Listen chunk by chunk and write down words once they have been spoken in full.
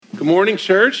Good morning,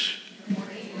 church.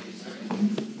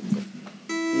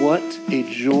 What a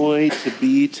joy to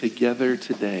be together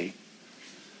today.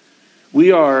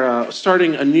 We are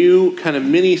starting a new kind of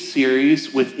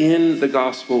mini-series within the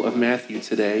Gospel of Matthew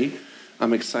today.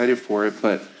 I'm excited for it,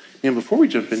 but man, before we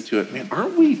jump into it, man,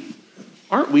 aren't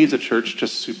we as a church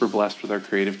just super blessed with our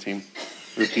creative team?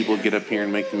 Where people get up here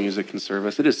and make the music and serve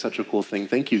us. It is such a cool thing.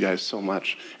 Thank you guys so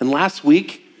much. And last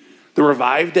week, the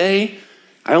Revive Day,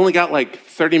 I only got like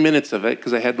 30 minutes of it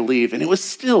because I had to leave, and it was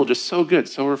still just so good,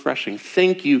 so refreshing.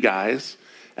 Thank you guys,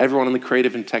 everyone on the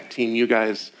creative and tech team. You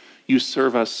guys, you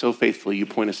serve us so faithfully. You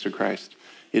point us to Christ.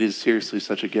 It is seriously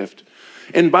such a gift.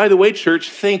 And by the way,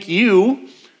 church, thank you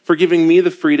for giving me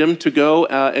the freedom to go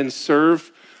and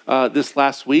serve this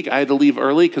last week. I had to leave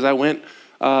early because I went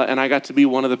and I got to be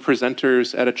one of the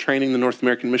presenters at a training the North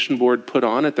American Mission Board put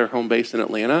on at their home base in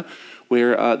Atlanta,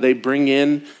 where they bring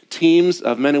in teams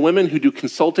of men and women who do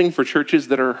consulting for churches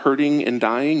that are hurting and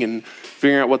dying and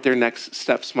figuring out what their next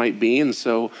steps might be. And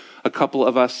so a couple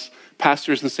of us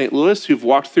pastors in St. Louis who've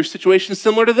walked through situations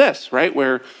similar to this, right,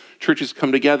 where churches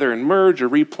come together and merge or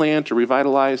replant or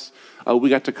revitalize, we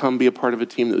got to come be a part of a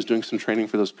team that was doing some training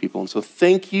for those people. And so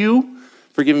thank you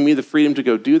for giving me the freedom to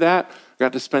go do that. I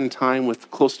got to spend time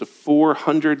with close to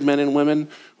 400 men and women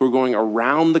who are going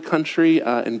around the country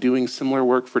and doing similar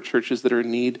work for churches that are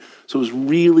in need. So it was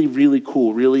really, really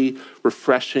cool, really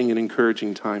refreshing and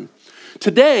encouraging time.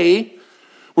 Today,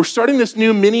 we're starting this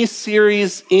new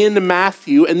mini-series in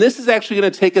Matthew, and this is actually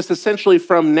going to take us essentially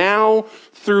from now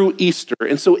through Easter.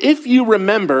 And so if you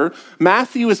remember,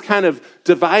 Matthew is kind of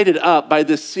divided up by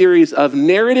this series of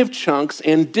narrative chunks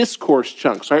and discourse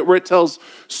chunks, right? Where it tells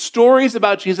stories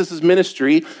about Jesus'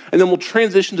 ministry, and then we'll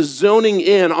transition to zoning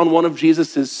in on one of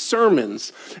Jesus'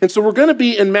 sermons. And so we're going to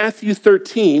be in Matthew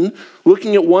 13,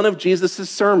 looking at one of Jesus'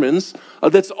 sermons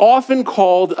that's often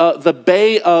called the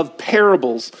Bay of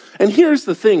Parables. And here's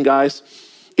the thing, guys.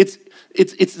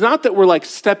 It's not that we're like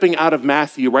stepping out of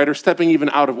Matthew, right, or stepping even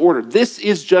out of order. This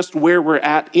is just where we're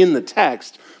at in the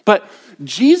text. But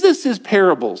Jesus'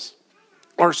 parables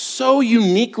are so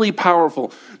uniquely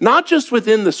powerful, not just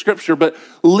within the scripture, but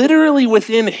literally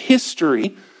within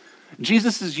history.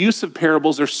 Jesus' use of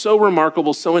parables are so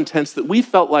remarkable, so intense that we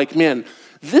felt like, man,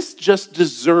 this just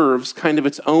deserves kind of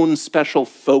its own special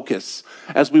focus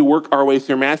as we work our way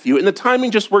through Matthew. And the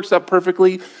timing just works out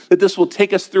perfectly that this will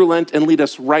take us through Lent and lead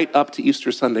us right up to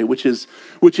Easter Sunday, which is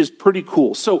pretty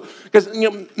cool. So, because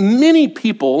many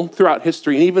people throughout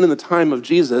history, and even in the time of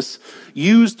Jesus,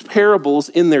 used parables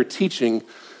in their teaching,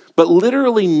 but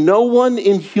literally no one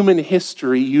in human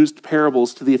history used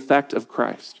parables to the effect of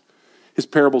Christ. His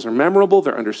parables are memorable,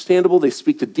 they're understandable, they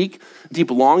speak to deep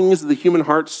longings of the human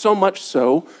heart, so much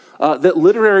so that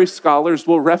literary scholars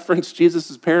will reference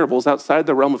Jesus' parables outside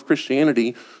the realm of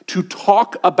Christianity to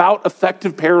talk about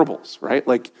effective parables, right?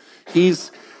 Like,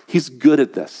 he's good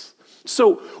at this.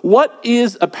 So what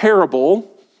is a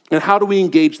parable and how do we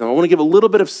engage them? I want to give a little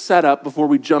bit of setup before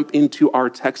we jump into our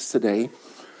text today.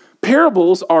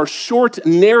 Parables are short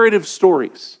narrative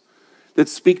stories that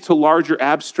speak to larger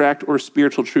abstract or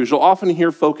spiritual truths. You'll often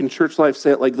hear folk in church life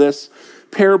say it like this: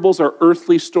 parables are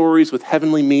earthly stories with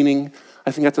heavenly meaning.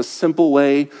 I think that's a simple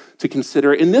way to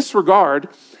consider. In this regard,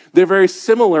 they're very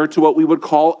similar to what we would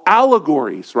call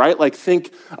allegories, right? Like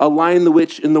think A Lion, the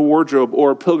Witch in the Wardrobe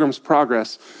or Pilgrim's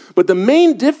Progress. But the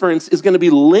main difference is going to be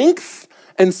length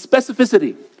and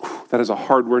specificity. Whew, that is a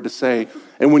hard word to say.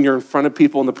 And when you're in front of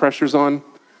people and the pressure's on,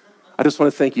 I just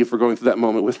want to thank you for going through that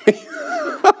moment with me.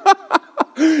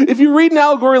 If you read an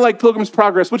allegory like Pilgrim's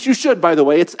Progress, which you should, by the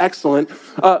way, it's excellent,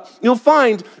 you'll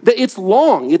find that it's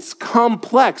long, it's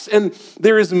complex, and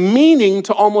there is meaning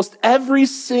to almost every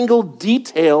single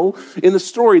detail in the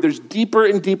story. There's deeper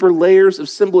and deeper layers of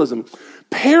symbolism.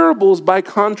 Parables, by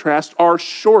contrast, are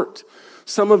short.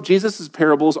 Some of Jesus'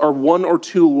 parables are 1 or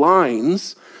 2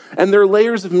 lines, and their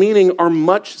layers of meaning are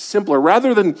much simpler.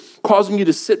 Rather than causing you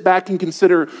to sit back and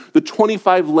consider the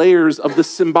 25 layers of the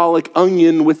symbolic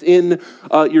onion within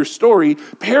your story,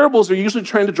 parables are usually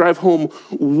trying to drive home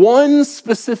one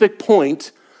specific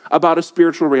point about a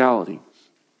spiritual reality.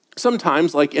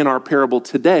 Sometimes, like in our parable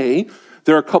today,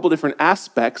 there are a couple different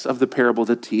aspects of the parable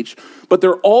that teach, but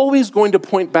they're always going to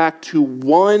point back to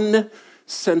one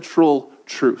central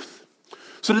truth.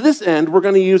 So to this end, we're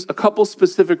going to use a couple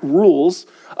specific rules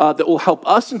that will help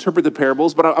us interpret the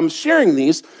parables, but I'm sharing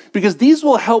these because these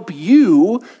will help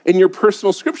you in your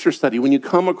personal scripture study when you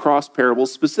come across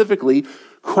parables, specifically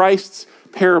Christ's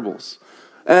parables.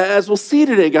 As we'll see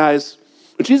today, guys,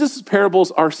 Jesus' parables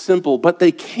are simple, but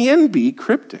they can be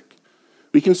cryptic.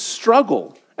 We can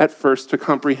struggle at first to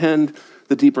comprehend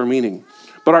the deeper meaning.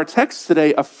 But our text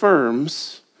today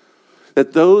affirms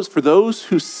that for those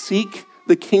who seek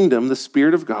the kingdom, the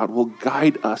Spirit of God will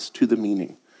guide us to the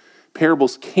meaning.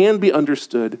 Parables can be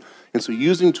understood, and so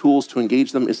using tools to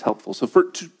engage them is helpful. So for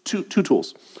two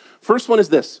tools. First one is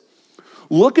this.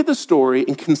 Look at the story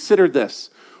and consider this.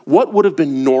 What would have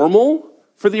been normal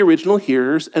for the original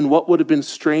hearers and what would have been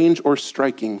strange or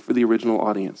striking for the original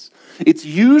audience? It's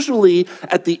usually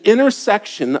at the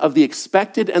intersection of the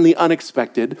expected and the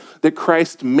unexpected that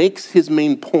Christ makes his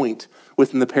main point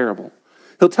within the parable.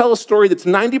 He'll tell a story that's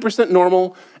 90%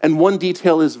 normal and one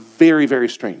detail is very, very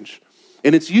strange.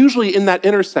 And it's usually in that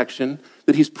intersection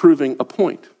that he's proving a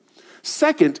point.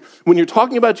 Second, when you're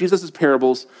talking about Jesus'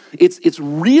 parables, it's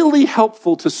really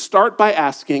helpful to start by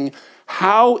asking,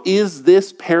 how is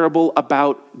this parable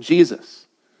about Jesus?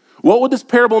 What would this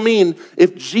parable mean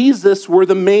if Jesus were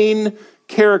the main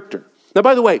character? Now,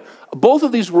 by the way, both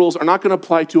of these rules are not going to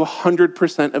apply to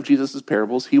 100% of Jesus'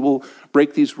 parables. He will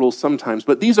break these rules sometimes,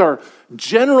 but these are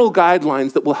general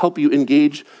guidelines that will help you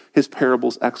engage his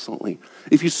parables excellently.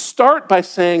 If you start by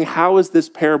saying, how is this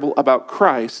parable about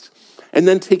Christ? And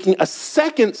then taking a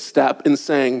second step in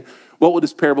saying, what would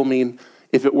this parable mean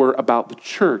if it were about the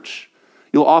church?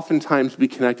 You'll oftentimes be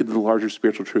connected to the larger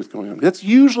spiritual truth going on. That's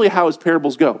usually how his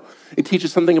parables go. It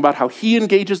teaches something about how he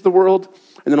engages the world,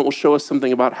 and then it will show us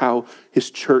something about how his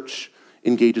church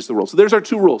engages the world. So there's our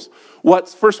two rules.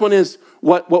 First one is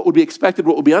what would be expected,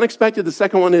 what would be unexpected. The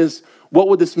second one is, what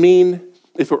would this mean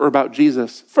if it were about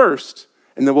Jesus first?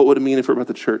 And then what would it mean if it were about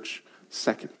the church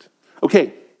second?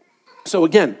 Okay, so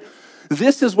again,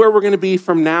 this is where we're going to be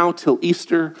from now till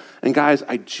Easter. And guys,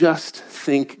 I just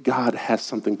think God has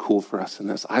something cool for us in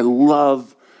this. I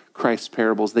love Christ's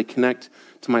parables. They connect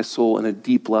to my soul in a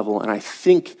deep level. And I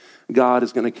think God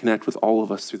is going to connect with all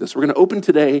of us through this. We're going to open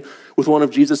today with one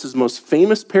of Jesus' most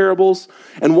famous parables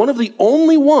and one of the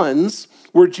only ones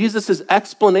where Jesus'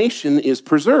 explanation is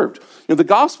preserved. You know, the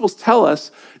Gospels tell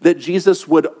us that Jesus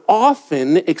would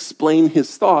often explain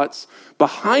his thoughts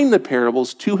behind the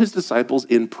parables to his disciples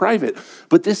in private,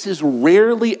 but this is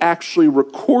rarely actually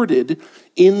recorded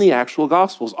in the actual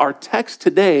Gospels. Our text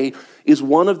today is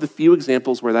one of the few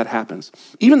examples where that happens.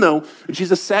 Even though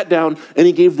Jesus sat down and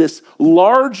he gave this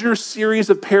larger series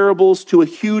of parables to a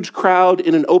huge crowd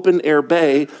in an open air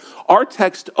bay, our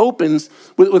text opens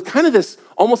with kind of this,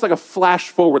 almost like a flash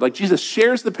forward. Like Jesus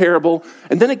shares the parable,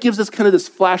 and then it gives us kind of this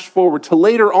flash forward to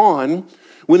later on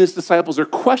when his disciples are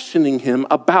questioning him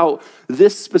about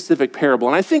this specific parable.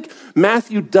 And I think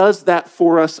Matthew does that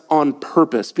for us on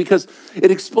purpose because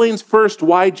it explains first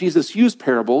why Jesus used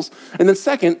parables, and then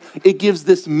second, it gives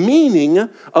this meaning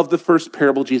of the first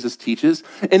parable Jesus teaches,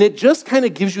 and it just kind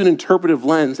of gives you an interpretive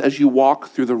lens as you walk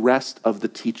through the rest of the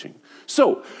teaching.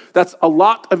 So that's a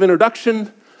lot of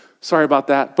introduction. Sorry about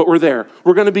that, but we're there.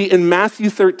 We're going to be in Matthew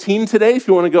 13 today. If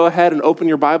you want to go ahead and open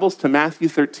your Bibles to Matthew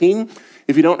 13.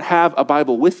 If you don't have a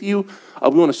Bible with you, we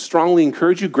want to strongly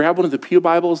encourage you, grab one of the pew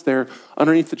Bibles. They're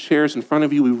underneath the chairs in front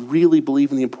of you. We really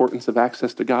believe in the importance of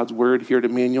access to God's word here at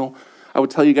Emmanuel. I would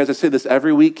tell you guys, I say this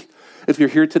every week. If you're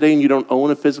here today and you don't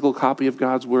own a physical copy of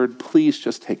God's word, please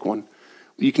just take one.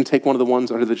 You can take one of the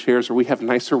ones under the chairs, or we have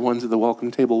nicer ones at the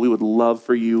welcome table. We would love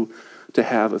for you to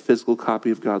have a physical copy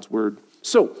of God's word.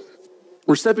 So,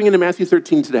 we're stepping into Matthew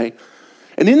 13 today.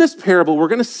 And in this parable, we're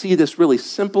going to see this really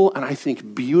simple and I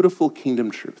think beautiful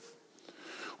kingdom truth.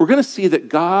 We're going to see that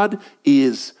God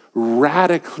is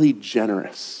radically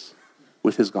generous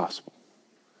with his gospel.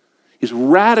 He's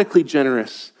radically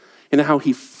generous in how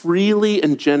he freely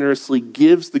and generously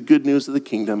gives the good news of the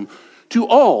kingdom to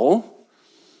all,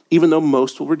 even though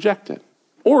most will reject it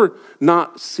or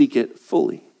not seek it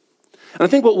fully. And I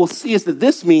think what we'll see is that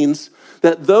this means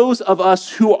that those of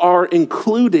us who are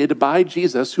included by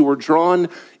Jesus, who are drawn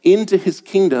into his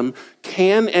kingdom,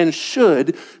 can and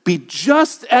should be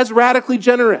just as radically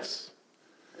generous.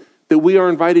 That we are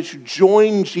invited to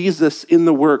join Jesus in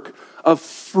the work of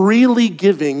freely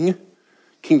giving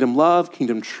kingdom love,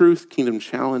 kingdom truth, kingdom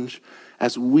challenge,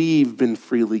 as we've been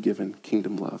freely given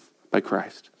kingdom love by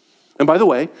Christ. And by the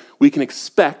way, we can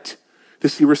expect to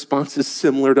see responses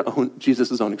similar to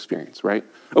Jesus' own experience, right?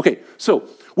 Okay, so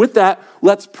with that,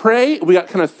 let's pray. We got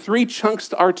kind of 3 chunks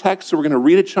to our text, so we're going to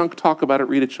read a chunk, talk about it,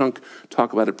 read a chunk,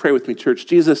 talk about it. Pray with me, church.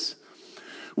 Jesus,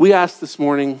 we ask this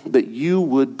morning that you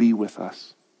would be with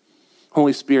us.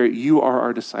 Holy Spirit, you are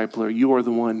our discipler. You are the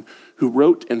one who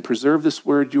wrote and preserved this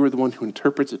word. You are the one who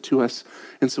interprets it to us.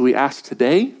 And so we ask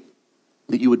today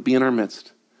that you would be in our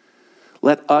midst.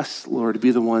 Let us, Lord,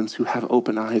 be the ones who have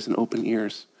open eyes and open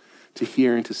ears to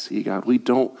hear and to see, God. We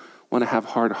don't want to have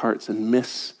hard hearts and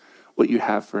miss what you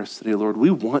have for us today, Lord. We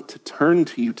want to turn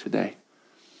to you today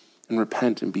and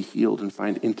repent and be healed and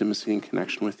find intimacy and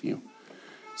connection with you.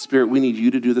 Spirit, we need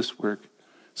you to do this work.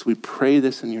 So we pray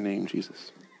this in your name,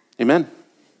 Jesus. Amen.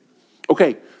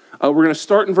 Okay, we're going to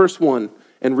start in verse 1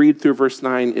 and read through verse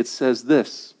 9. It says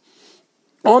this.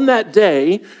 On that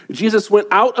day, Jesus went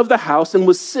out of the house and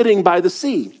was sitting by the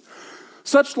sea.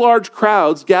 Such large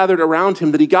crowds gathered around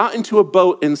him that he got into a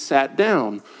boat and sat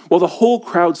down, while the whole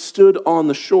crowd stood on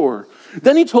the shore.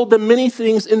 Then he told them many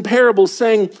things in parables,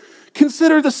 saying,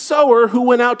 "Consider the sower who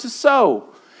went out to sow.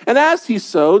 And as he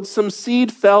sowed, some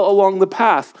seed fell along the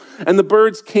path, and the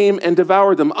birds came and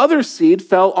devoured them. Other seed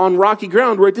fell on rocky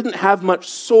ground where it didn't have much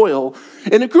soil,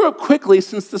 and it grew up quickly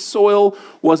since the soil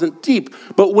wasn't deep.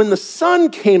 But when the sun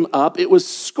came up, it was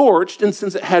scorched, and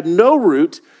since it had no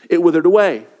root, it withered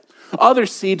away. Other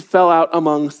seed fell out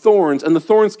among thorns, and the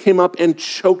thorns came up and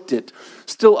choked it.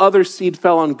 Still other seed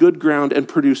fell on good ground and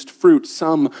produced fruit,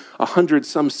 some 100,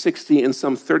 some 60, and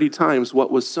some 30 times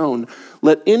what was sown.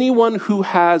 Let anyone who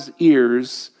has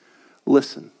ears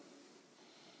listen."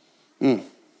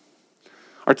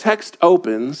 Our text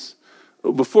opens,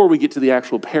 before we get to the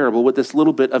actual parable, with this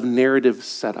little bit of narrative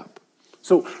setup.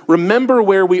 So remember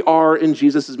where we are in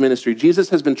Jesus' ministry.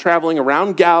 Jesus has been traveling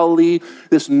around Galilee,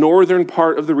 this northern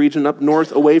part of the region, up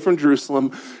north, away from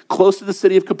Jerusalem, close to the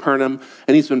city of Capernaum,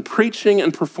 and he's been preaching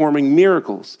and performing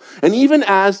miracles. And even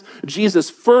as Jesus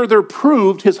further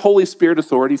proved his Holy Spirit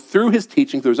authority through his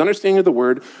teaching, through his understanding of the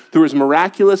word, through his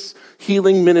miraculous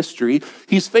healing ministry,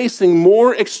 he's facing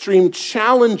more extreme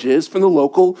challenges from the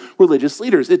local religious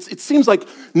leaders. It seems like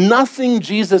nothing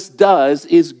Jesus does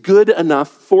is good enough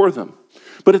for them.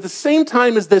 But at the same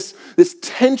time as this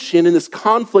tension and this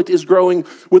conflict is growing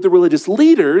with the religious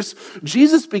leaders,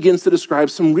 Jesus begins to describe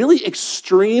some really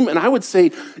extreme and I would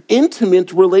say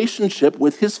intimate relationship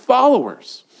with his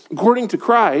followers. According to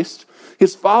Christ,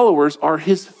 his followers are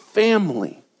his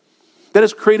family. That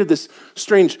has created this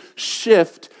strange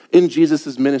shift in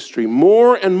Jesus' ministry.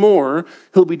 More and more,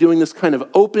 he'll be doing this kind of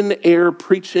open air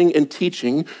preaching and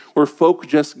teaching where folk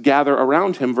just gather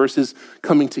around him versus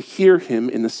coming to hear him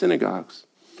in the synagogues.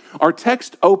 Our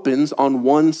text opens on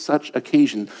one such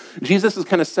occasion. Jesus has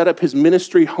kind of set up his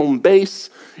ministry home base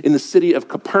in the city of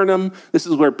Capernaum. This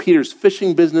is where Peter's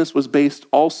fishing business was based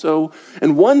also.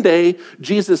 And one day,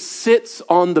 Jesus sits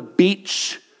on the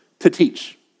beach to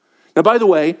teach. Now, by the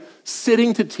way,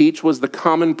 sitting to teach was the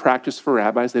common practice for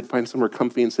rabbis. They'd find somewhere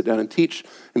comfy and sit down and teach,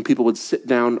 and people would sit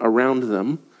down around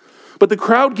them. But the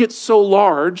crowd gets so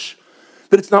large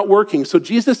that it's not working. So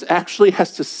Jesus actually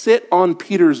has to sit on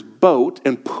Peter's boat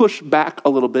and push back a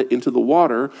little bit into the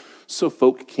water so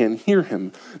folk can hear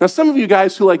him. Now, some of you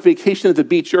guys who like vacation at the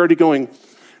beach, you're already going,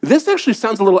 this actually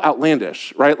sounds a little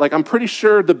outlandish, right? Like, I'm pretty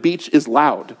sure the beach is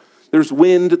loud. There's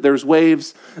wind, there's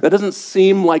waves. That doesn't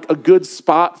seem like a good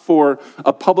spot for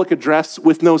a public address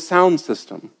with no sound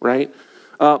system, right?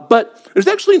 But there's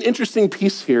actually an interesting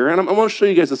piece here, and I want to show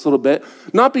you guys this a little bit,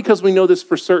 not because we know this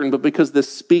for certain, but because this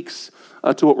speaks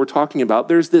to what we're talking about.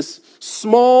 There's this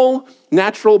small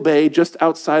natural bay just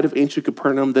outside of ancient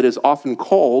Capernaum that is often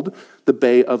called the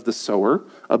Bay of the Sower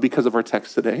because of our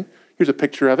text today. Here's a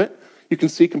picture of it. You can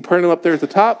see Capernaum up there at the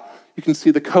top. You can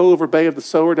see the cove or Bay of the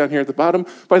Sower down here at the bottom.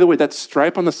 By the way, that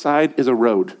stripe on the side is a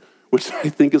road, which I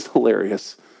think is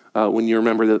hilarious when you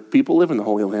remember that people live in the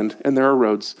Holy Land and there are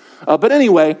roads. But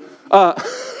anyway,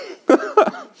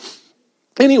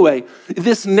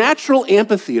 this natural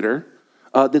amphitheater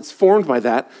that's formed by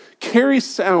that carries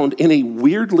sound in a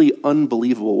weirdly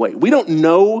unbelievable way. We don't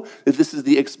know if this is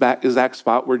the exact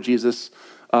spot where Jesus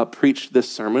preached this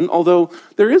sermon, although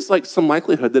there is like some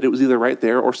likelihood that it was either right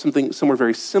there or somewhere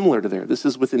very similar to there. This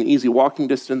is within easy walking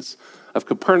distance of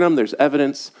Capernaum. There's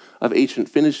evidence of ancient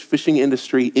fishing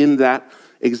industry in that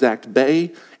exact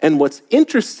bay. And what's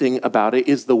interesting about it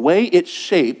is the way it's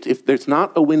shaped. If there's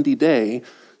not a windy day,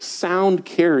 sound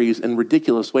carries in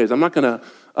ridiculous ways. I'm not going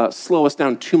to slow us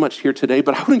down too much here today,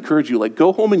 but I would encourage you,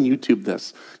 go home and YouTube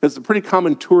this. It's a pretty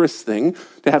common tourist thing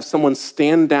to have someone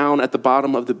stand down at the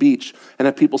bottom of the beach and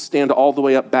have people stand all the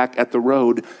way up back at the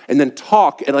road and then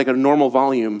talk at a normal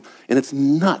volume. And it's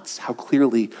nuts how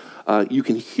clearly you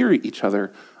can hear each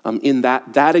other in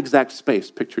that exact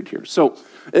space pictured here. So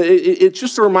it's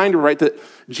just a reminder, right, that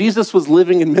Jesus was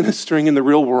living and ministering in the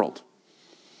real world.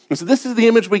 And so this is the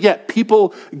image we get.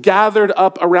 People gathered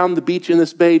up around the beach in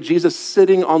this bay, Jesus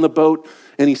sitting on the boat,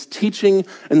 and he's teaching.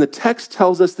 And the text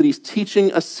tells us that he's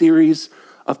teaching a series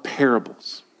of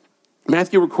parables.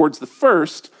 Matthew records the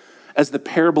first as the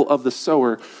parable of the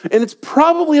sower. And it's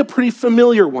probably a pretty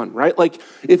familiar one, right? Like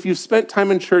if you've spent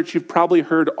time in church, you've probably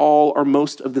heard all or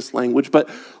most of this language, but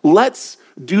let's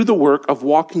do the work of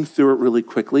walking through it really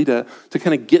quickly to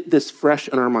kind of get this fresh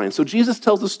in our minds. So Jesus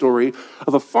tells the story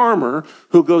of a farmer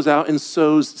who goes out and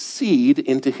sows seed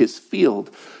into his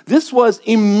field. This was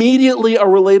immediately a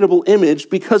relatable image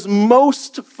because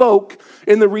most folk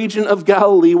in the region of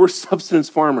Galilee were subsistence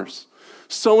farmers.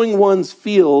 Sowing one's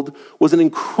field was an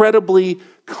incredibly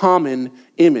common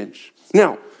image.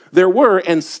 Now, there were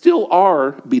and still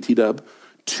are, BT-dub,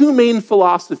 two main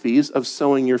philosophies of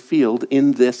sowing your field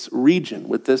in this region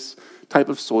with this type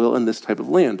of soil and this type of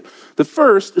land. The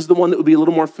first is the one that would be a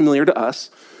little more familiar to us,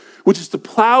 which is to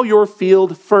plow your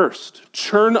field first,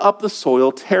 churn up the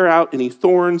soil, tear out any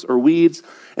thorns or weeds,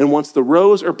 and once the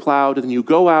rows are plowed, then you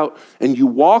go out and you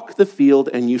walk the field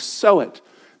and you sow it.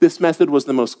 This method was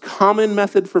the most common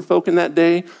method for folk in that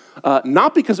day,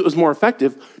 not because it was more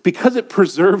effective, because it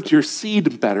preserved your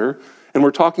seed better. And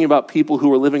we're talking about people who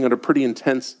were living under pretty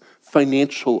intense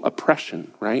financial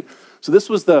oppression, right? So this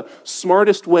was the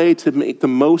smartest way to make the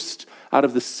most out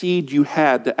of the seed you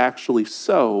had to actually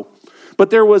sow. But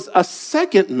there was a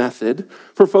second method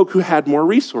for folk who had more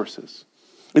resources.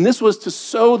 And this was to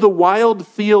sow the wild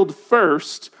field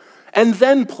first and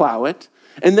then plow it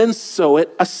and then sow it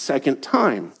a second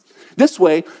time. This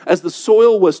way, as the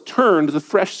soil was turned, the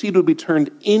fresh seed would be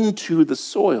turned into the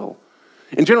soil.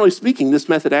 And generally speaking, this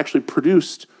method actually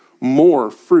produced more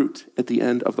fruit at the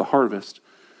end of the harvest.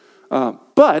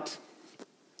 But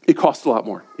it cost a lot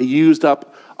more. It used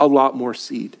up a lot more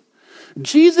seed.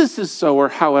 Jesus' sower,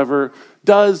 however,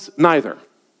 does neither.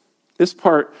 This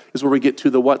part is where we get to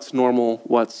the what's normal,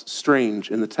 what's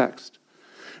strange in the text.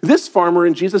 This farmer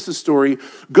in Jesus' story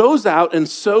goes out and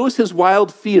sows his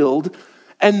wild field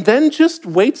and then just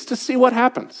waits to see what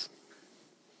happens.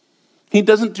 He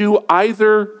doesn't do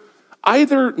either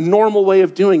normal way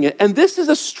of doing it. And this is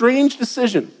a strange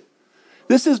decision.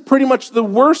 This is pretty much the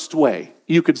worst way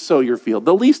you could sow your field,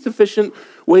 the least efficient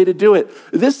way to do it.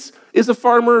 This is a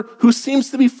farmer who seems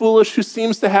to be foolish, who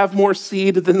seems to have more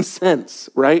seed than sense,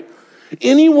 right?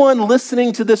 Anyone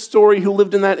listening to this story who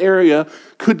lived in that area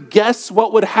could guess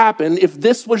what would happen if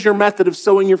this was your method of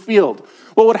sowing your field.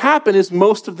 What would happen is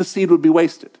most of the seed would be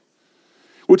wasted,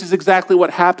 which is exactly what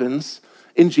happens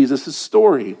in Jesus'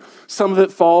 story. Some of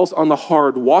it falls on the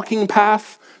hard walking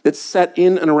path that's set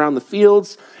in and around the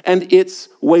fields, and it's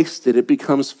wasted. It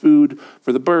becomes food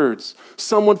for the birds.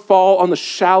 Some would fall on the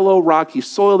shallow, rocky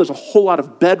soil. There's a whole lot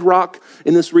of bedrock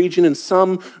in this region, and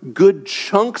some good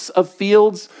chunks of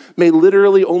fields may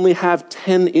literally only have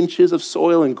 10 inches of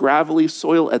soil and gravelly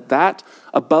soil at that,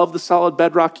 above the solid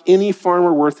bedrock. Any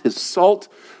farmer worth his salt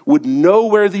would know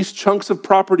where these chunks of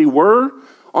property were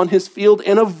on his field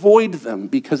and avoid them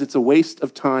because it's a waste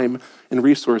of time and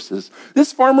resources.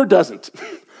 This farmer doesn't.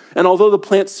 And although the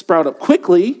plants sprout up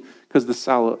quickly, because the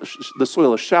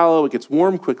soil is shallow, it gets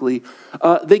warm quickly,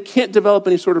 they can't develop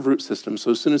any sort of root system.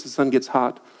 So as soon as the sun gets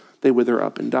hot, they wither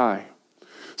up and die.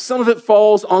 Some of it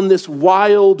falls on this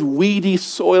wild, weedy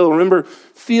soil. Remember,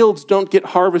 fields don't get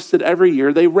harvested every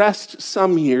year. They rest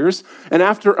some years. And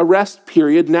after a rest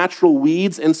period, natural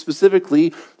weeds and specifically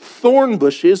thorn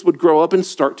bushes would grow up and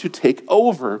start to take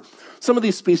over. Some of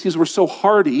these species were so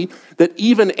hardy that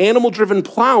even animal-driven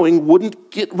plowing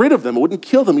wouldn't get rid of them. It wouldn't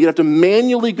kill them. You'd have to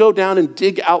manually go down and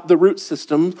dig out the root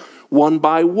system one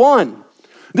by one.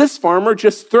 This farmer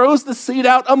just throws the seed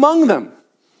out among them.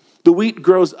 The wheat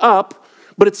grows up,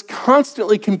 but it's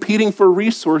constantly competing for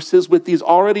resources with these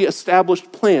already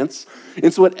established plants,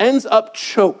 and so it ends up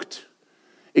choked.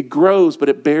 It grows, but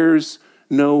it bears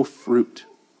no fruit.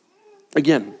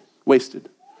 Again, wasted.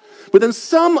 But then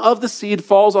some of the seed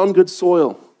falls on good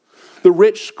soil, the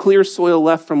rich, clear soil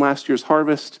left from last year's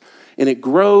harvest, and it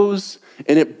grows,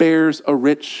 and it bears a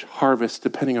rich harvest,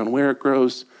 depending on where it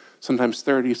grows, sometimes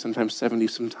 30, sometimes 70,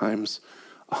 sometimes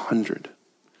 100.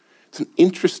 It's an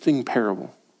interesting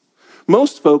parable.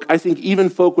 Most folk, I think even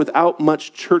folk without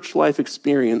much church life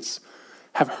experience,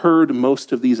 have heard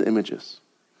most of these images.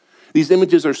 These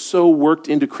images are so worked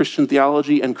into Christian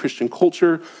theology and Christian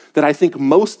culture that I think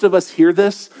most of us hear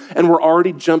this and we're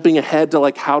already jumping ahead to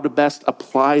like how to best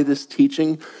apply this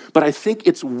teaching. But I think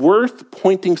it's worth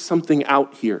pointing something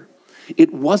out here.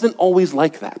 It wasn't always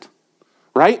like that,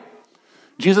 right?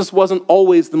 Jesus wasn't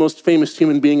always the most famous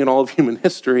human being in all of human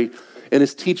history, and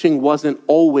his teaching wasn't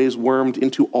always wormed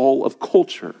into all of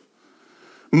culture.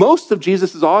 Most of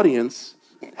Jesus' audience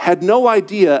had no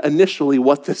idea initially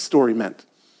what this story meant.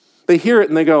 They hear it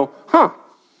and they go,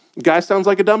 the guy sounds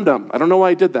like a dum-dum. I don't know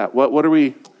why he did that. What are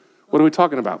we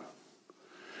talking about?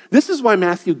 This is why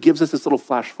Matthew gives us this little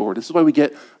flash forward. This is why we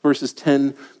get verses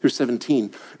 10 through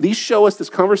 17. These show us this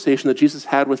conversation that Jesus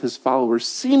had with his followers,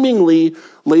 seemingly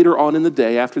later on in the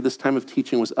day after this time of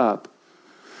teaching was up.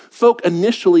 Folk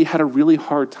initially had a really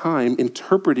hard time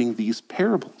interpreting these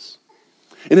parables.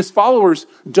 And his followers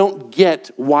don't get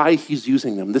why he's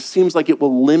using them. This seems like it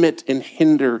will limit and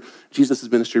hinder Jesus'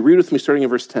 ministry. Read with me starting in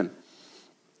verse 10.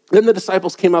 Then the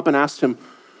disciples came up and asked him,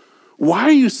 "Why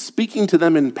are you speaking to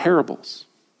them in parables?"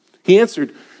 He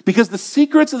answered, "Because the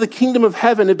secrets of the kingdom of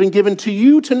heaven have been given to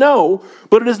you to know,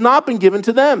 but it has not been given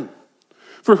to them.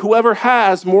 For whoever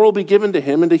has, more will be given to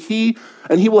him, and he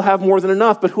will have more than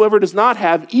enough. But whoever does not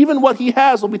have, even what he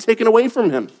has will be taken away from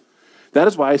him. That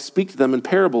is why I speak to them in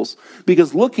parables,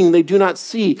 because looking they do not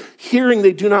see, hearing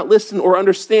they do not listen or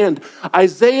understand.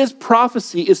 Isaiah's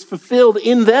prophecy is fulfilled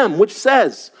in them, which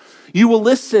says, 'You will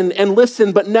listen and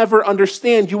listen, but never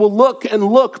understand. You will look and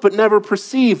look, but never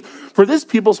perceive. For this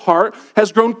people's heart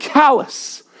has grown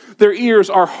callous. Their ears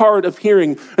are hard of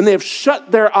hearing, and they have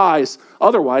shut their eyes.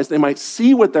 Otherwise, they might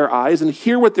see with their eyes and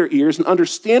hear with their ears and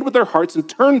understand with their hearts and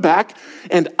turn back,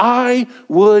 and I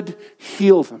would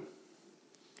heal them.'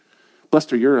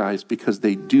 Blessed are your eyes because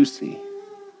they do see,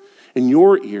 and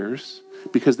your ears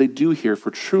because they do hear.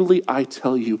 For truly I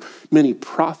tell you, many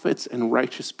prophets and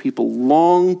righteous people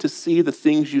long to see the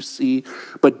things you see,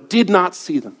 but did not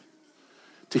see them,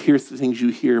 to hear the things you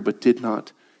hear, but did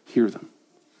not hear them."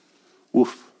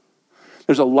 Woof.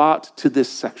 There's a lot to this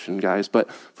section, guys, but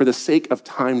for the sake of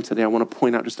time today, I want to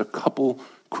point out just a couple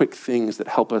quick things that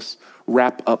help us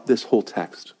wrap up this whole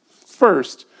text.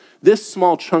 First, this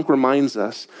small chunk reminds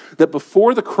us that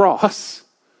before the cross,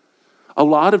 a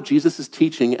lot of Jesus'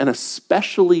 teaching, and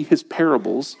especially his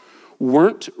parables,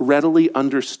 weren't readily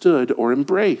understood or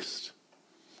embraced.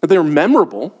 They were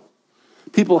memorable.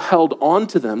 People held on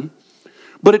to them.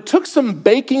 But it took some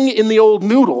baking in the old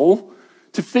noodle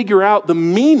to figure out the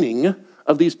meaning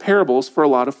of these parables for a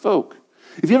lot of folk.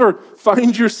 If you ever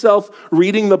find yourself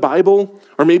reading the Bible,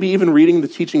 or maybe even reading the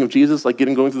teaching of Jesus, like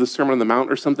going through the Sermon on the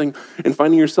Mount or something, and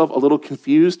finding yourself a little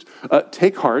confused,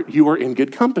 take heart, you are in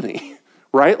good company,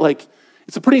 right? Like,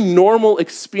 it's a pretty normal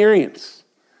experience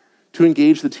to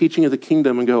engage the teaching of the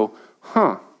kingdom and go,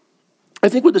 I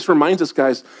think what this reminds us,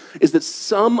 guys, is that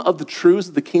some of the truths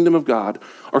of the kingdom of God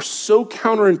are so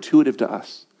counterintuitive to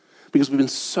us because we've been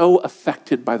so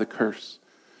affected by the curse.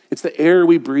 It's the air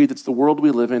we breathe, it's the world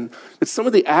we live in. It's some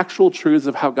of the actual truths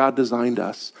of how God designed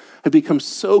us have become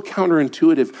so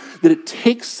counterintuitive that it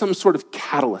takes some sort of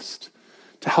catalyst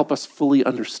to help us fully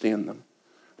understand them.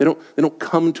 They don't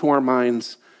come to our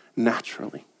minds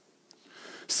naturally.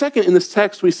 Second, in this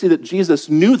text, we see that Jesus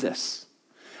knew this,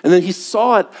 and then he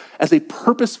saw it as a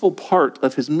purposeful part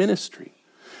of his ministry.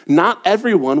 Not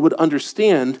everyone would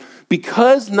understand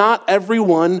because not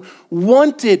everyone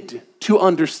wanted to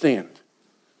understand.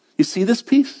 You see this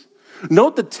piece?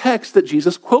 Note the text that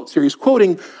Jesus quotes here. He's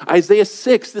quoting Isaiah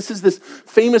 6. This is this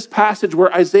famous passage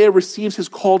where Isaiah receives his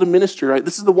call to ministry, right?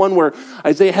 This is the one where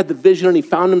Isaiah had the vision and he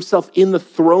found himself in the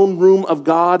throne room of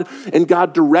God, and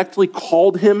God directly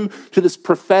called him to this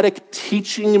prophetic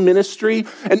teaching ministry.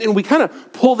 And we kind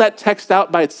of pull that text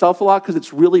out by itself a lot because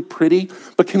it's really pretty.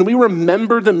 But can we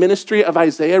remember the ministry of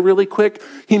Isaiah really quick?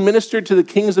 He ministered to the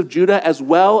kings of Judah as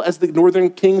well as the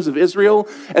northern kings of Israel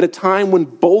at a time when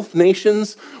both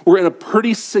nations were in a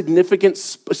pretty significant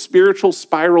spiritual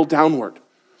spiral downward.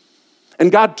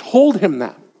 And God told him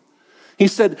that. He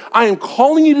said, I am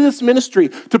calling you to this ministry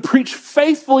to preach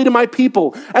faithfully to my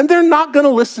people, and they're not going to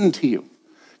listen to you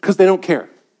because they don't care.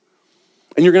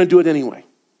 And you're going to do it anyway.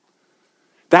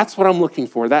 That's what I'm looking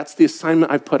for. That's the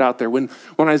assignment I've put out there. When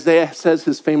Isaiah says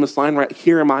his famous line, right,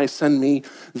 here am I, send me,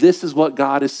 this is what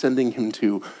God is sending him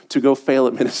to go fail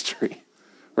at ministry,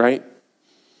 right?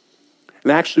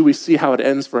 And actually, we see how it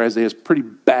ends for Isaiah is pretty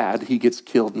bad. He gets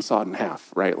killed and sawed in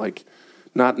half, right? Like,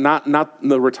 not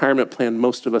the retirement plan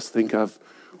most of us think of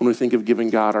when we think of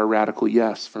giving God our radical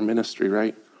yes for ministry,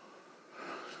 right?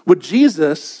 What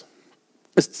Jesus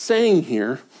is saying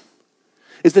here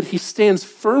is that he stands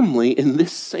firmly in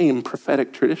this same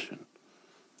prophetic tradition.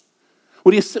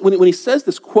 When he says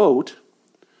this quote,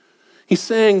 he's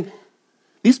saying,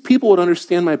 these people would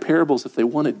understand my parables if they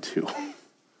wanted to.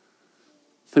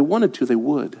 If they wanted to, they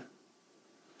would.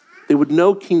 They would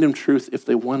know kingdom truth if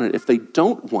they wanted it. If they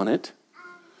don't want it,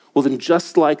 well then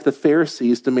just like the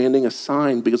Pharisees demanding a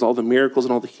sign because all the miracles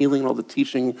and all the healing and all the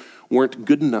teaching weren't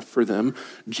good enough for them,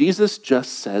 Jesus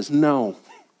just says no.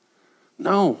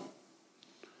 No.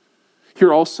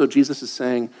 Here also Jesus is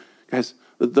saying, guys,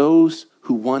 that those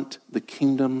who want the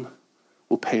kingdom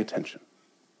will pay attention.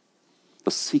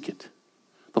 They'll seek it.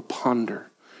 They'll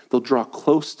ponder. They'll draw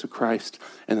close to Christ,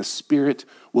 and the Spirit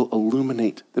will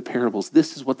illuminate the parables.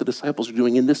 This is what the disciples are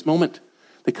doing in this moment.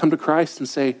 They come to Christ and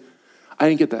say, I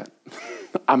didn't get that.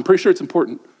 I'm pretty sure it's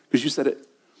important because you said it,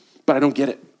 but I don't get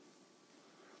it.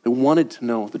 They wanted to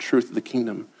know the truth of the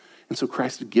kingdom, and so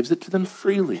Christ gives it to them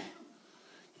freely.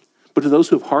 But to those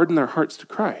who have hardened their hearts to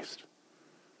Christ,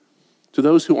 to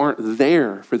those who aren't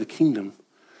there for the kingdom,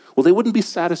 well, they wouldn't be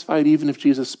satisfied even if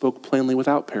Jesus spoke plainly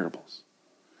without parables,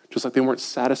 just like they weren't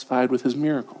satisfied with his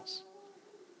miracles.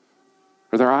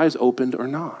 Are their eyes opened or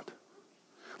not?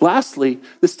 Lastly,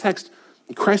 this text,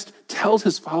 Christ tells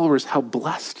his followers how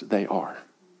blessed they are.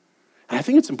 And I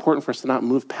think it's important for us to not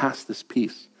move past this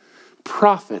piece.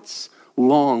 Prophets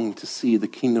long to see the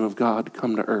kingdom of God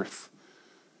come to earth,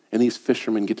 and these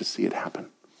fishermen get to see it happen.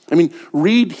 I mean,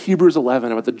 read Hebrews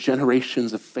 11 about the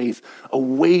generations of faith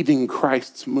awaiting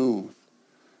Christ's move,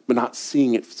 but not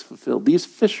seeing it fulfilled. These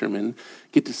fishermen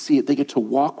get to see it. They get to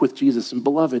walk with Jesus. And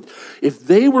beloved, if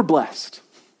they were blessed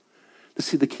to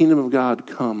see the kingdom of God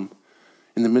come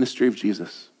in the ministry of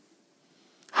Jesus,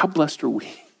 how blessed are we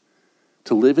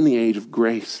to live in the age of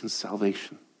grace and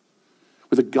salvation,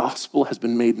 where the gospel has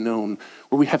been made known,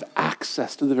 where we have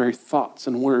access to the very thoughts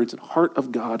and words and heart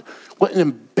of God. What an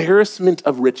embarrassment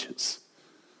of riches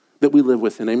that we live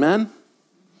within, amen?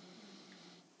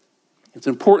 It's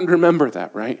important to remember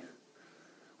that, right?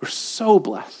 We're so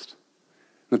blessed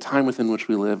in the time within which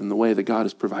we live and the way that God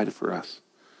has provided for us.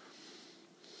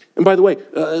 And by the way,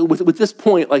 with this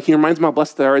point, like he reminds them how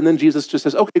blessed they are, and then Jesus just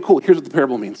says, okay, cool, here's what the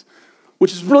parable means,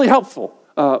 which is really helpful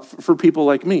for people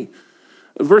like me.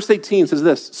 Verse 18 says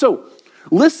this, so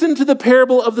listen to the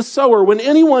parable of the sower. When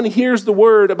anyone hears the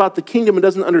word about the kingdom and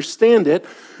doesn't understand it,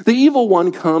 the evil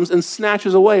one comes and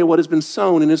snatches away what has been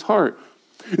sown in his heart.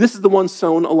 This is the one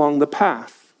sown along the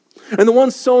path. And the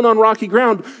one sown on rocky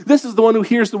ground, this is the one who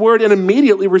hears the word and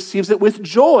immediately receives it with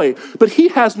joy. But he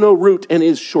has no root and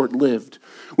is short-lived.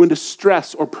 When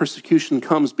distress or persecution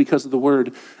comes because of the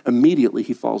word, immediately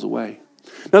he falls away.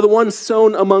 Now the one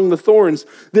sown among the thorns,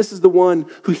 this is the one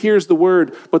who hears the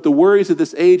word, but the worries of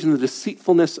this age and the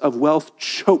deceitfulness of wealth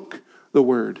choke the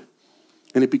word,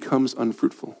 and it becomes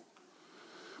unfruitful.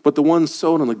 But the one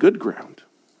sown on the good ground,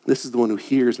 this is the one who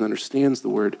hears and understands the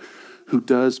word, who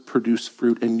does produce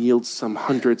fruit and yields some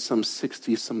 100, some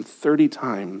 60, some 30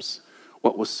 times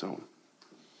what was sown.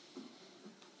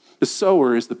 The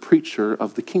sower is the preacher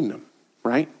of the kingdom,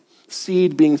 right?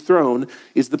 Seed being thrown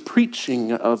is the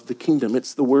preaching of the kingdom.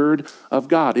 It's the word of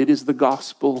God. It is the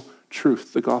gospel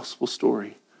truth, the gospel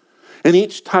story. And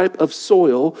each type of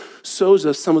soil shows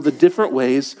us some of the different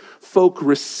ways folk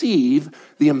receive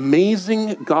the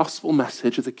amazing gospel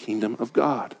message of the kingdom of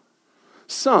God.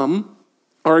 Some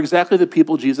are exactly the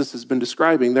people Jesus has been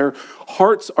describing. Their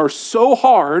hearts are so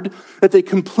hard that they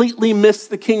completely miss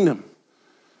the kingdom.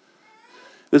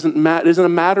 It isn't a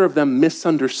matter of them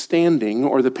misunderstanding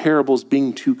or the parables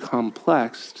being too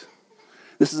complex.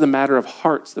 This is a matter of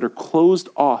hearts that are closed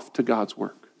off to God's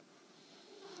work.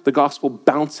 The gospel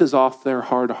bounces off their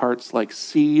hard hearts like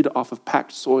seed off of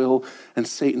packed soil, and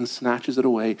Satan snatches it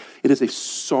away. It is a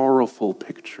sorrowful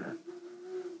picture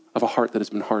of a heart that has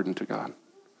been hardened to God.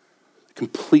 It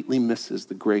completely misses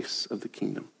the grace of the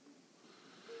kingdom.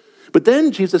 But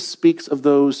then Jesus speaks of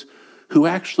those who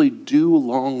actually do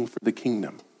long for the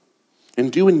kingdom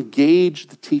and do engage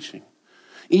the teaching.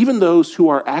 Even those who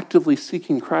are actively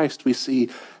seeking Christ, we see,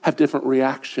 have different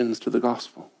reactions to the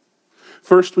gospel.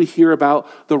 First, we hear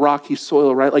about the rocky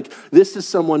soil, right? Like this is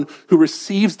someone who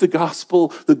receives the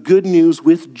gospel, the good news,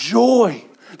 with joy.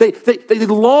 They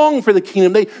long for the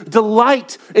kingdom. They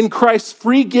delight in Christ's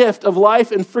free gift of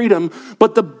life and freedom,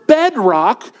 but the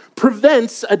bedrock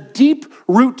prevents a deep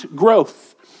root growth.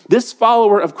 This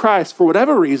follower of Christ, for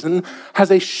whatever reason, has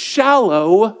a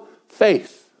shallow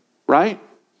faith, right?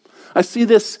 I see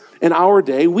this in our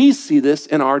day. We see this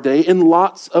in our day in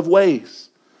lots of ways.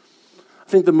 I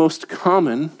think the most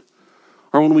common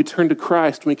are when we turn to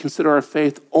Christ, when we consider our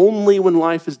faith only when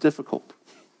life is difficult,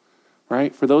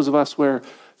 right? For those of us where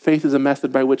faith is a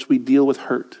method by which we deal with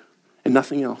hurt and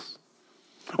nothing else.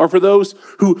 Or for those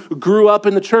who grew up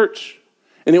in the church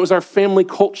and it was our family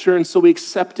culture, and so we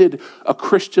accepted a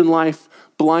Christian life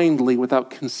blindly without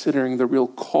considering the real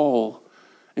call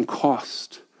and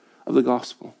cost of the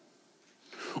gospel.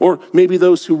 Or maybe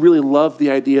those who really love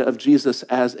the idea of Jesus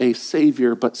as a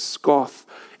savior, but scoff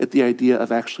at the idea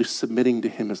of actually submitting to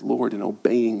him as Lord and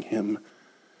obeying him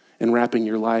and wrapping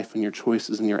your life and your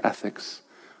choices and your ethics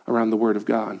around the word of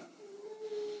God.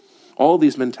 All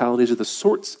these mentalities are the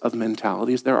sorts of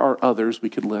mentalities. There are others we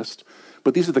could list,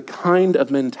 but these are the kind of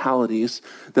mentalities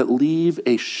that leave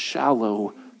a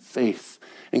shallow faith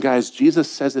And guys,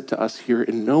 Jesus says it to us here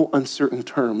in no uncertain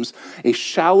terms. A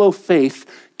shallow faith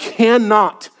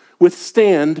cannot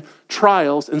withstand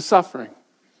trials and suffering.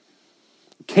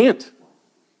 It can't.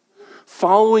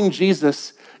 Following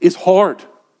Jesus is hard.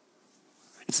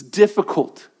 It's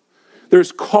difficult.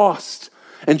 There's cost.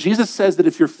 And Jesus says that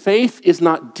if your faith is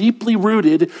not deeply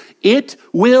rooted, it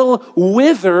will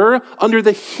wither under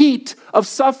the heat of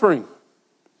suffering.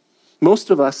 Most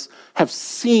of us have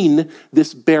seen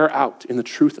this bear out in the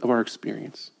truth of our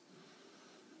experience.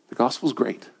 The gospel's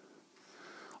great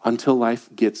until life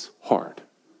gets hard,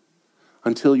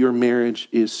 until your marriage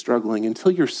is struggling,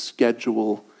 until your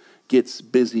schedule gets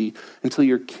busy, until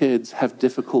your kids have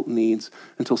difficult needs,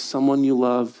 until someone you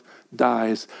love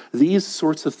dies. These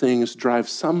sorts of things drive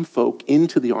some folk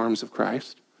into the arms of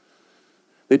Christ.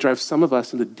 They drive some of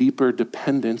us into deeper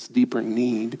dependence, deeper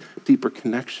need, deeper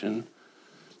connection.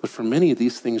 But for many,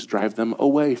 these things drive them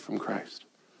away from Christ.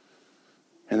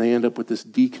 And they end up with this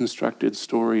deconstructed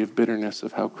story of bitterness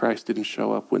of how Christ didn't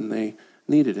show up when they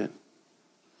needed it.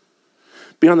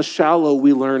 Beyond the shallow,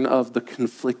 we learn of the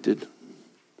conflicted.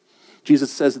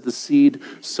 Jesus says that the seed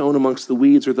sown amongst the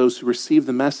weeds are those who receive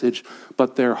the message,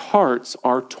 but their hearts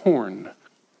are torn.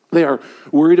 They are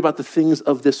worried about the things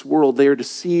of this world. They are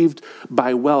deceived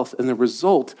by wealth, and the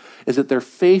result is that their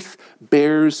faith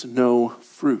bears no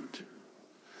fruit.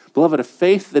 Beloved, a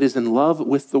faith that is in love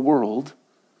with the world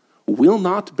will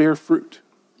not bear fruit.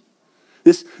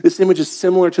 This image is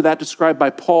similar to that described by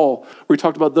Paul, where he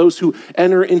talked about those who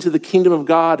enter into the kingdom of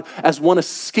God as one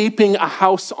escaping a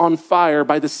house on fire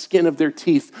by the skin of their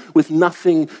teeth with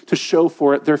nothing to show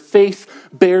for it. Their faith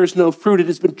bears no fruit. It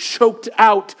has been choked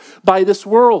out by this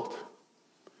world.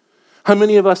 How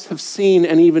many of us have seen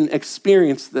and even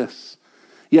experienced this?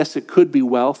 Yes, it could be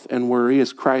wealth and worry,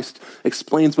 as Christ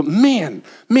explains, but man,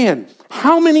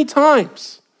 how many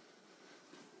times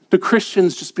do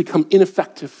Christians just become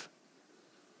ineffective?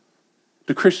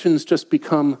 Do Christians just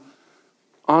become,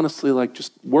 honestly, like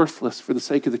just worthless for the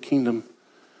sake of the kingdom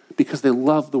because they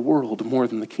love the world more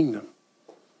than the kingdom?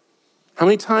 How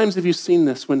many times have you seen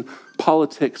this when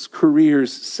politics,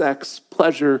 careers, sex,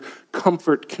 pleasure,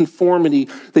 comfort, conformity,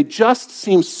 they just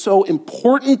seem so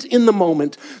important in the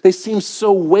moment, they seem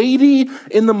so weighty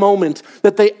in the moment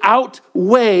that they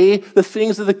outweigh the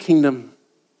things of the kingdom.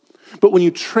 But when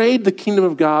you trade the kingdom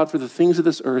of God for the things of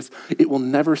this earth, it will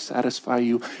never satisfy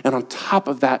you. And on top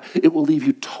of that, it will leave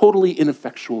you totally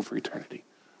ineffectual for eternity.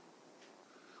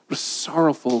 What a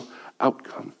sorrowful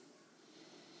outcome.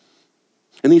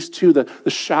 And these two, the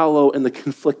shallow and the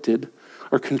conflicted,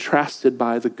 are contrasted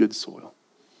by the good soil.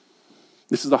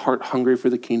 This is the heart hungry for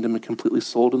the kingdom and completely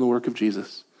sold in the work of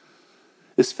Jesus.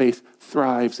 This faith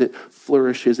thrives, it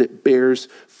flourishes, it bears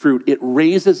fruit. It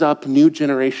raises up new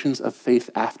generations of faith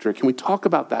after it. Can we talk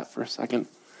about that for a second?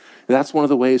 That's one of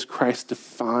the ways Christ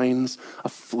defines a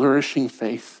flourishing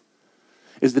faith,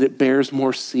 is that it bears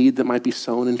more seed that might be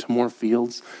sown into more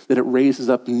fields, that it raises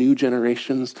up new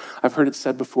generations. I've heard it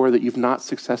said before that you've not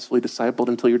successfully discipled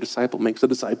until your disciple makes a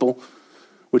disciple,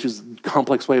 which is a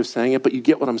complex way of saying it, but you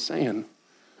get what I'm saying.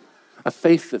 A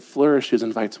faith that flourishes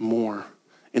invites more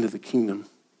into the kingdom.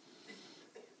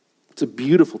 It's a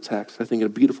beautiful text, I think, and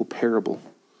a beautiful parable.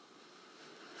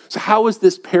 So how is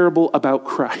this parable about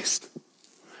Christ?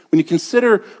 When you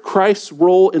consider Christ's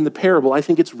role in the parable, I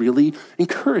think it's really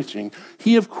encouraging.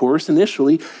 He, of course,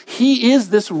 initially, he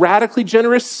is this radically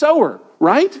generous sower,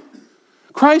 right?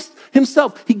 Christ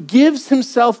himself, he gives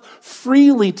himself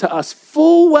freely to us,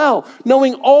 full well,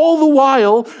 knowing all the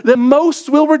while that most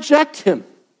will reject him.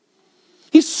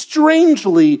 He's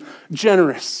strangely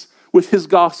generous with his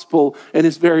gospel and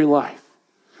his very life.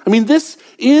 I mean, this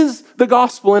is the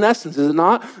gospel in essence, is it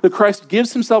not? That Christ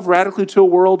gives himself radically to a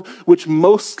world which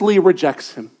mostly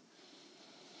rejects him.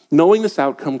 Knowing this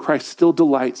outcome, Christ still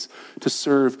delights to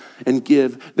serve and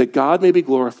give that God may be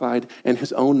glorified and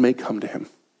his own may come to him.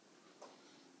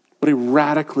 What a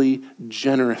radically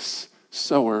generous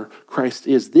sower Christ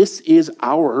is. This is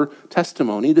our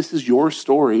testimony. This is your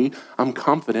story. I'm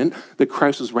confident that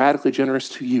Christ was radically generous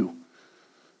to you.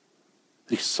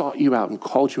 That he sought you out and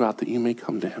called you out that you may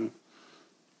come to him.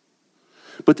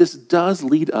 But this does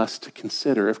lead us to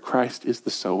consider, if Christ is the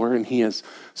sower and he has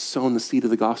sown the seed of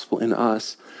the gospel in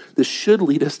us, this should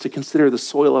lead us to consider the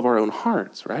soil of our own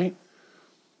hearts, right?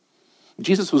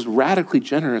 Jesus was radically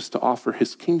generous to offer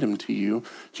his kingdom to you.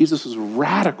 Jesus was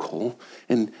radical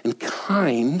and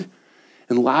kind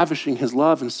and lavishing his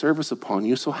love and service upon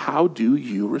you. So how do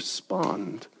you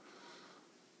respond?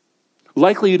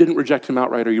 Likely you didn't reject him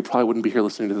outright, or you probably wouldn't be here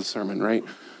listening to the sermon, right?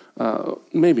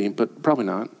 Maybe, but probably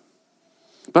not.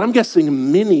 But I'm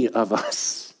guessing many of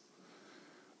us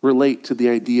relate to the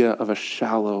idea of a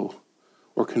shallow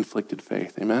or conflicted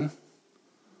faith. Amen?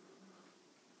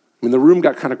 I mean, the room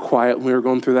got kind of quiet when we were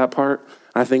going through that part.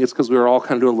 I think it's because we were all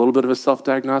kind of doing a little bit of a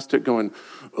self-diagnostic going,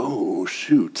 oh,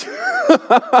 shoot.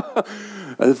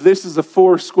 If this is a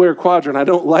 4-square quadrant, I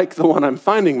don't like the one I'm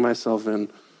finding myself in.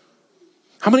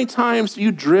 How many times do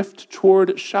you drift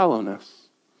toward shallowness?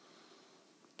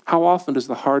 How often does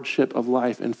the hardship of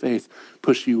life and faith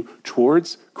push you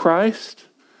towards Christ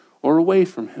or away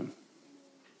from him?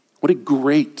 What a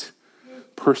great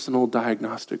personal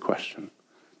diagnostic question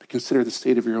to consider the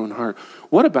state of your own heart.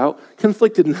 What about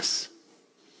conflictedness?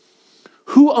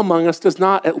 Who among us does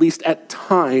not, at least at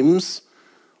times,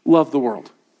 love the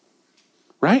world?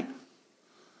 Right?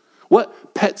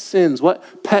 What pet sins,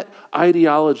 what pet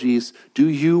ideologies do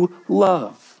you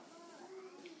love?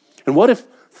 And what if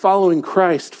following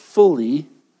Christ fully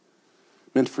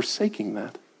meant forsaking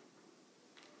that?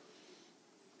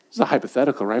 This is a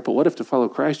hypothetical, right? But what if to follow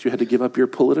Christ you had to give up your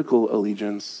political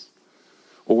allegiance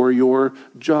or your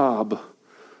job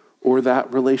or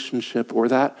that relationship or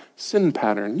that sin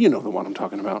pattern? You know the one I'm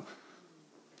talking about.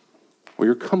 Or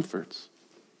your comforts.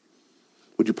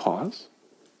 Would you pause?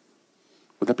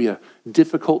 Would that be a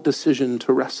difficult decision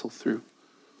to wrestle through?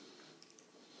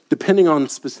 Depending on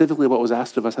specifically what was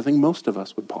asked of us, I think most of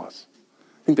us would pause.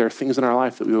 I think there are things in our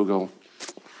life that we will go,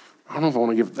 I don't know if I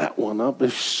want to give that one up.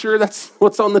 But sure, that's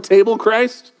what's on the table,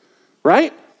 Christ,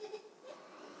 right?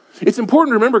 It's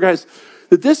important to remember, guys,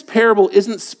 that this parable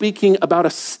isn't speaking about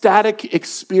a static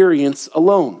experience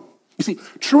alone. You see,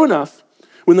 true enough,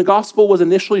 when the gospel was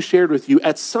initially shared with you,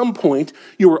 at some point,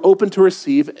 you were open to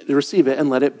receive it and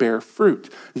let it bear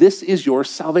fruit. This is your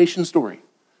salvation story,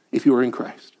 if you are in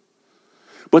Christ.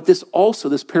 But this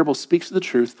parable speaks to the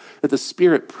truth that the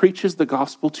Spirit preaches the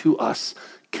gospel to us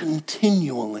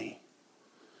continually.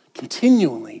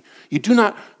 Continually. You do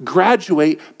not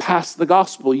graduate past the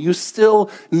gospel. You still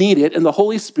need it, and the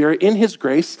Holy Spirit, in his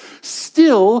grace,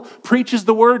 still preaches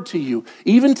the word to you.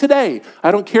 Even today,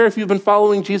 I don't care if you've been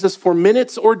following Jesus for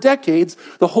minutes or decades,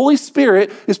 the Holy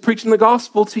Spirit is preaching the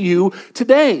gospel to you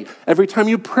today. Every time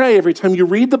you pray, every time you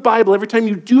read the Bible, every time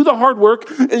you do the hard work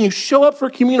and you show up for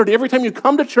community, every time you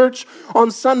come to church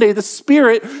on Sunday, the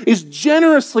Spirit is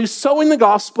generously sowing the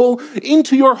gospel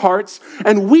into your hearts,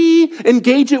 and we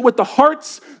engage it with the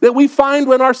hearts that we find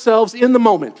when ourselves in the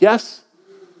moment, yes?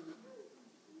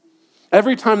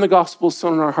 Every time the gospel is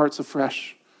sown in our hearts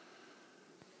afresh,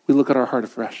 we look at our heart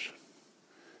afresh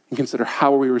and consider,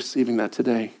 how are we receiving that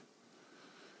today?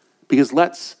 Because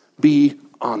let's be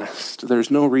honest,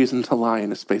 there's no reason to lie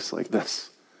in a space like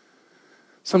this.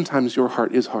 Sometimes your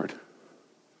heart is hard.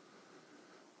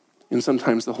 And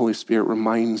sometimes the Holy Spirit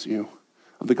reminds you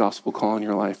of the gospel call in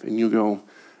your life, and you go,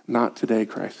 not today,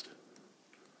 Christ.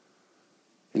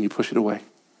 And you push it away.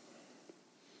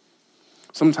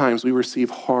 Sometimes we receive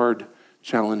hard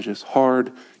challenges,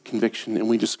 hard conviction, and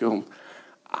we just go,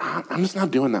 I'm just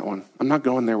not doing that one. I'm not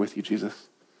going there with you, Jesus.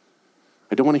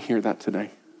 I don't want to hear that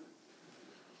today.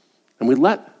 And we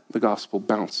let the gospel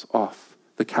bounce off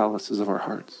the calluses of our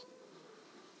hearts.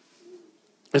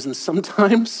 As in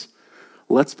sometimes,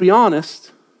 let's be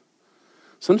honest,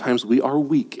 sometimes we are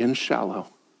weak and shallow.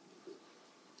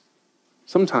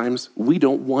 Sometimes we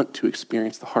don't want to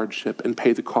experience the hardship and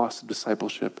pay the cost of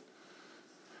discipleship.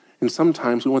 And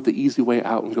sometimes we want the easy way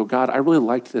out and go, God, I really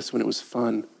liked this when it was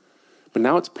fun, but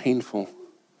now it's painful.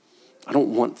 I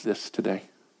don't want this today.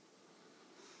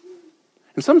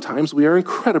 And sometimes we are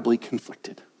incredibly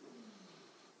conflicted.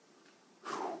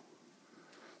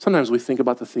 Sometimes we think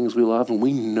about the things we love and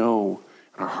we know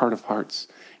in our heart of hearts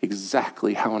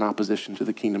exactly how in opposition to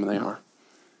the kingdom they are.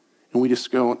 And we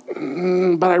just go,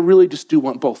 but I really just do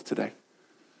want both today.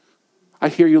 I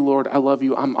hear you, Lord. I love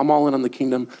you. I'm all in on the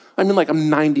kingdom. I mean, like I'm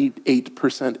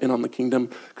 98% in on the kingdom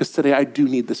because today I do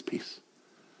need this peace.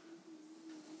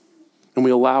 And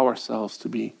we allow ourselves to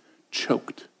be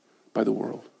choked by the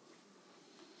world.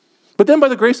 But then by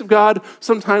the grace of God,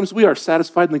 sometimes we are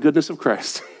satisfied in the goodness of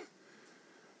Christ.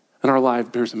 And our life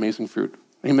bears amazing fruit.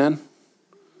 Amen?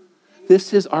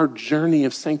 This is our journey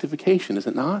of sanctification, is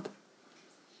it not?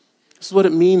 This is what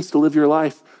it means to live your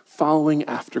life following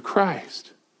after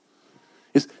Christ,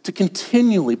 is to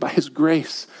continually, by his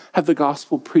grace, have the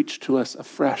gospel preached to us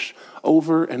afresh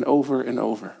over and over and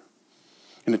over.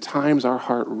 And at times our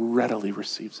heart readily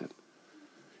receives it.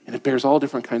 And it bears all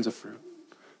different kinds of fruit.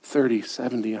 30,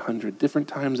 70, 100, different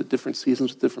times at different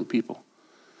seasons with different people.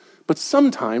 But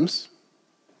sometimes,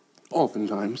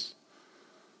 oftentimes,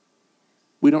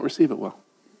 we don't receive it well.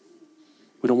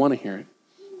 We don't want to hear it.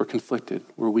 We're conflicted.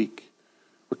 We're weak.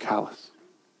 We're callous.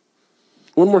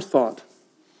 One more thought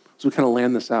as we kind of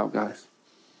land this out, guys.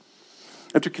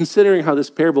 After considering how this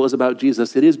parable is about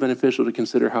Jesus, it is beneficial to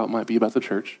consider how it might be about the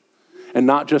church and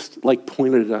not just like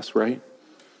pointed at us, right?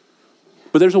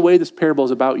 But there's a way this parable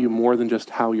is about you more than just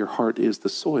how your heart is the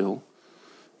soil.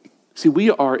 See, we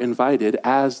are invited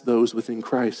as those within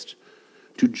Christ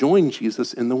to join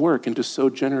Jesus in the work and to sow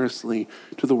generously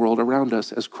to the world around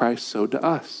us as Christ sowed to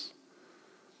us.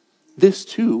 This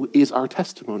too is our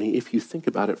testimony if you think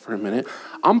about it for a minute.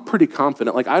 I'm pretty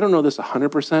confident, like I don't know this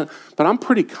 100%, but I'm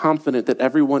pretty confident that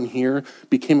everyone here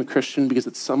became a Christian because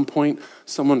at some point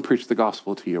someone preached the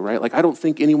gospel to you, right? Like I don't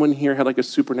think anyone here had like a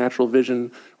supernatural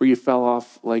vision where you fell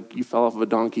off of a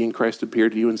donkey and Christ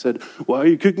appeared to you and said, "Why are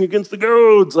you kicking against the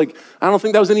goads?" Like I don't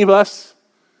think that was any of us.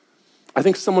 I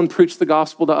think someone preached the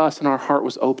gospel to us and our heart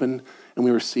was open and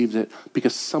we received it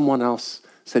because someone else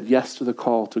said yes to the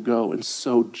call to go and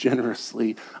sow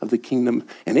generously of the kingdom.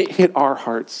 And it hit our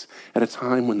hearts at a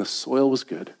time when the soil was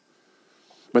good.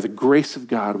 By the grace of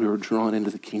God, we were drawn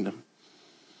into the kingdom.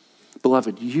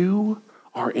 Beloved, you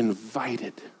are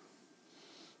invited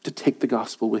to take the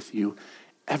gospel with you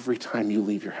every time you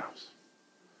leave your house.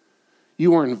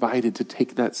 You are invited to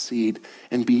take that seed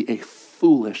and be a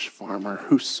foolish farmer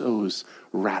who sows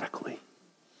radically,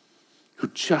 who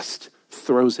just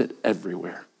throws it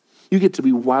everywhere. You get to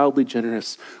be wildly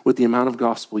generous with the amount of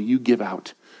gospel you give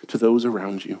out to those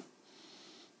around you.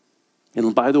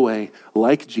 And by the way,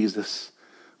 like Jesus,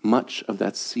 much of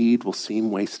that seed will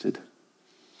seem wasted.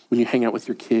 When you hang out with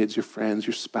your kids, your friends,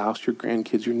 your spouse, your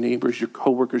grandkids, your neighbors, your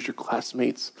coworkers, your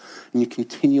classmates, and you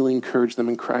continually encourage them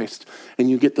in Christ, and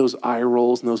you get those eye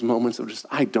rolls and those moments of just,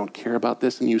 I don't care about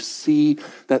this, and you see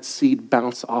that seed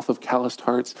bounce off of calloused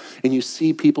hearts, and you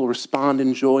see people respond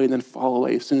in joy and then fall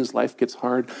away as soon as life gets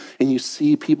hard, and you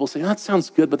see people say, that sounds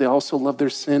good, but they also love their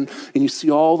sin, and you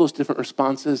see all those different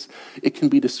responses. It can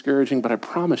be discouraging, but I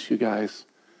promise you guys,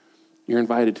 you're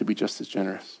invited to be just as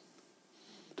generous.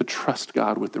 To trust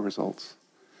God with the results,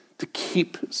 to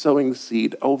keep sowing the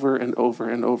seed over and over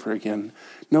and over again,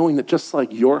 knowing that just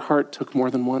like your heart took more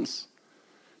than once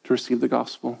to receive the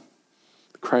gospel,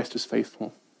 Christ is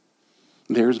faithful.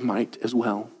 Theirs might as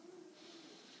well.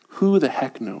 Who the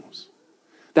heck knows?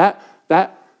 That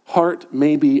heart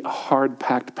may be a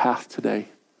hard-packed path today,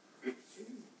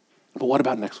 but what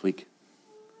about next week?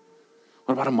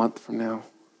 What about a month from now?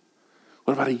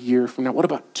 What about a year from now? What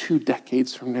about 2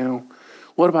 decades from now?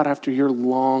 What about after you're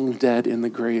long dead in the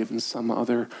grave and some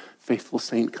other faithful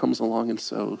saint comes along and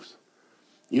sows?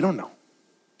 You don't know.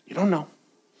 You don't know.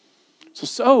 So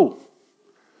sow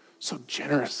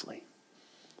generously.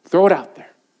 Throw it out there.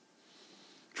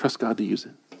 Trust God to use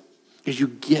it. Because you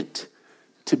get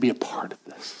to be a part of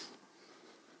this.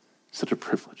 Such a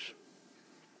privilege.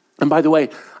 And by the way,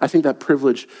 I think that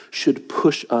privilege should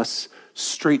push us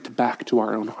straight back to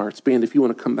our own hearts. Band, if you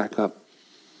want to come back up.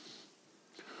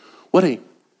 What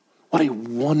a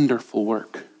wonderful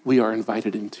work we are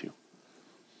invited into.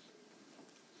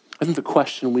 I think the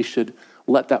question we should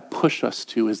let that push us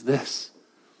to is this.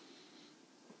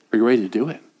 Are you ready to do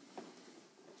it?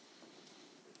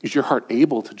 Is your heart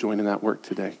able to join in that work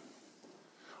today?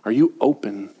 Are you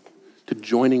open to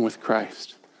joining with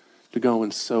Christ to go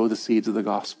and sow the seeds of the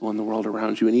gospel in the world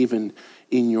around you and even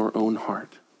in your own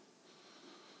heart?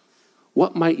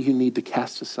 What might you need to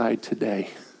cast aside today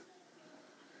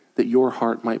that your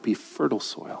heart might be fertile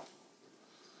soil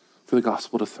for the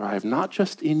gospel to thrive, not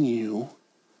just in you,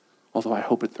 although I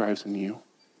hope it thrives in you,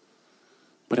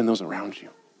 but in those around you?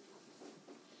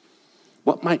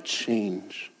 What might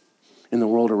change in the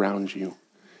world around you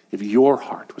if your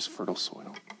heart was fertile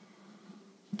soil?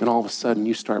 And all of a sudden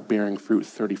you start bearing fruit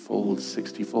 30-fold,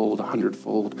 60-fold,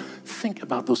 100-fold. Think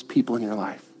about those people in your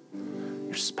life.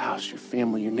 Your spouse, your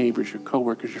family, your neighbors, your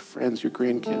coworkers, your friends, your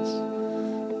grandkids.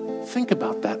 Think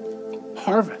about that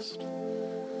harvest.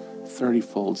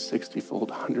 30-fold, 60-fold,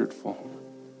 100-fold.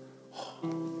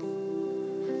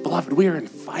 Oh. Beloved, we are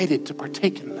invited to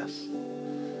partake in this,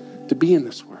 to be in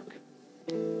this work.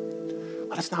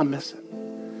 Let us not miss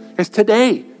it. Guys,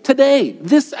 today,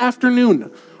 this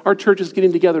afternoon, our church is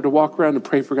getting together to walk around and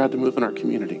pray for God to move in our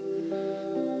community.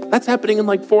 That's happening in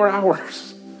like 4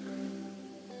 hours.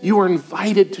 You are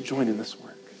invited to join in this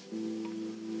work.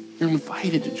 You're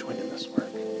invited to join in this work.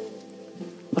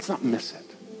 Let's not miss it.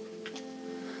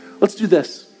 Let's do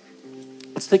this.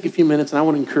 Let's take a few minutes, and I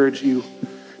want to encourage you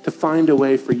to find a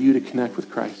way for you to connect with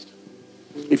Christ.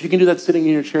 If you can do that sitting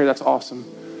in your chair, that's awesome.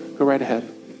 Go right ahead.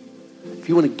 If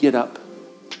you want to get up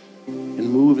and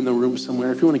move in the room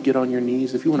somewhere, if you want to get on your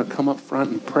knees, if you want to come up front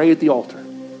and pray at the altar,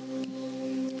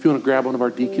 if you want to grab one of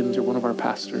our deacons or one of our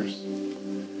pastors,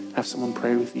 have someone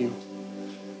pray with you,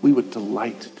 we would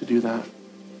delight to do that.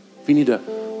 If you need to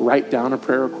write down a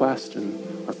prayer request and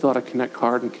or fill out a connect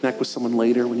card and connect with someone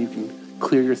later when you can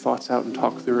clear your thoughts out and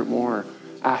talk through it more, or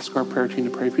ask our prayer team to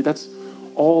pray for you. That's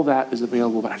all that is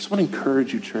available. But I just want to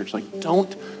encourage you, church,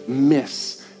 don't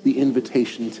miss the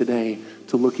invitation today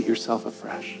to look at yourself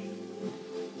afresh.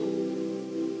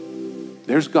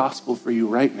 There's gospel for you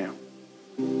right now.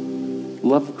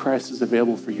 Love of Christ is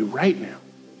available for you right now.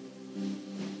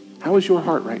 How is your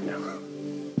heart right now?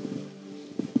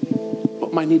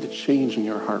 What might need to change in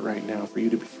your heart right now for you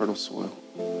to be fertile soil?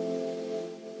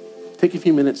 Take a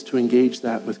few minutes to engage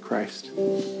that with Christ,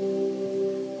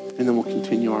 and then we'll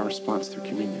continue our response through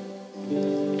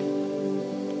communion.